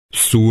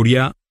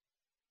Surja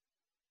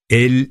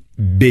El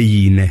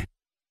Bejjine,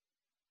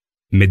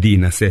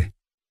 Medinase,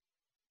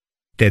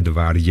 8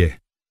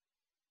 vargje.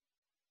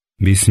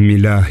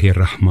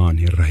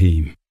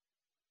 Bismillahirrahmanirrahim.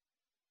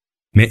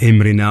 Me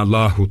emrin e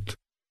Allahut,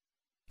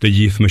 të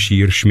gjithë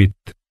mëshirshmit,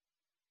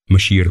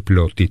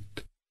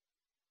 mëshirëplotit.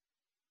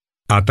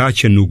 Ata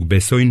që nuk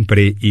besojnë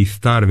prej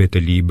idhëtarve të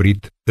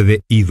librit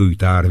dhe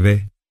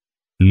idhujtarve,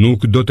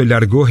 nuk do të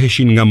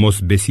largoheshin nga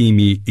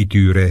mosbesimi i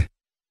tyre,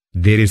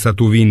 derisa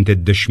t'u vinte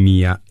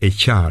dëshmia e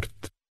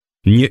qartë,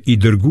 një i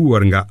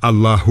dërguar nga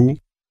Allahu,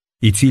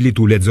 i cili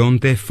t'u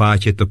lexonte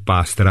faqe të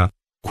pastra,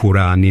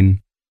 Kuranin,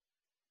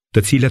 të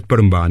cilat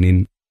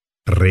përmbanin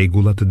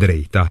rregullat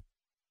drejta.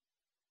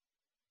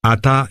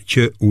 Ata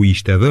që u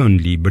ishte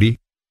dhënë libri,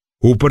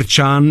 u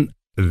përçan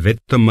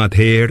vetëm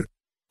atëherë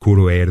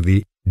kur u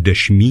erdhi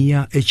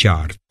dëshmia e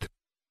qartë.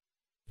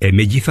 E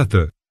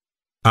megjithatë,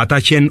 ata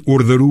qenë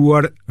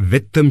urdhëruar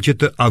vetëm që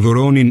të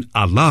adhuronin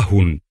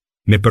Allahun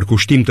me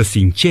përkushtim të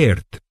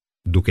sinqert,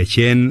 duke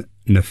qenë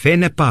në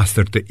fenë e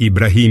pastër të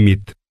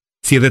Ibrahimit,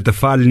 si dhe të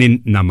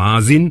falnin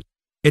namazin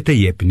e të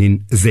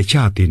jepnin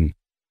zeqatin.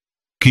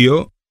 Kjo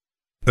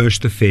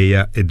është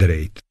feja e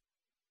drejtë.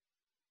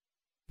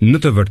 Në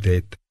të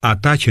vërtet,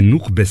 ata që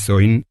nuk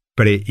besojnë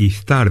prej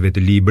idhëtarve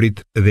të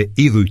librit dhe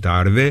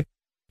idhujtarve,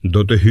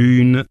 do të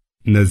hyjnë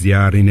në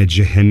zjarrin e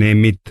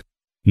xhehenemit,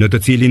 në të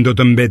cilin do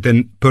të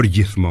mbeten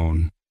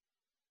përgjithmonë.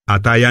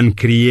 Ata janë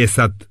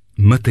krijesat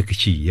më të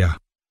këqija.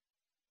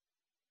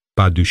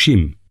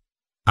 Padyshim,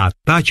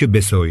 ata që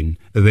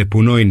besojnë dhe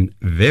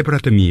punojnë vepra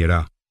të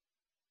mira,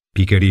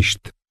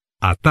 pikërisht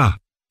ata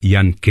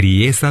janë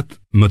krijesat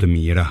më të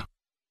mira.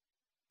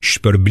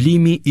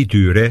 Shpërblimi i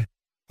tyre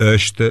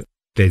është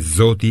te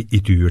Zoti i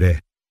tyre.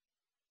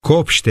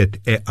 Kopshtet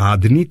e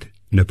Adnit,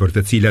 në për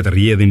të cilat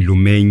rrjedhin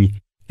lumenj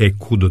e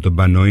ku do të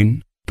banojnë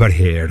për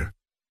herë.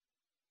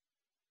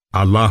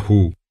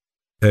 Allahu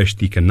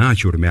është i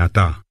kënaqur me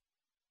ata,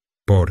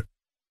 por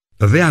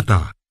dhe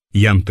ata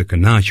janë të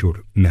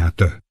kënaqur me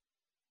atë.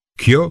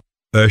 Kjo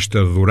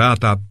është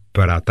dhurata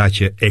për ata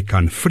që e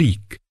kanë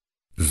frikë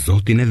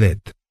Zotin e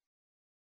vet.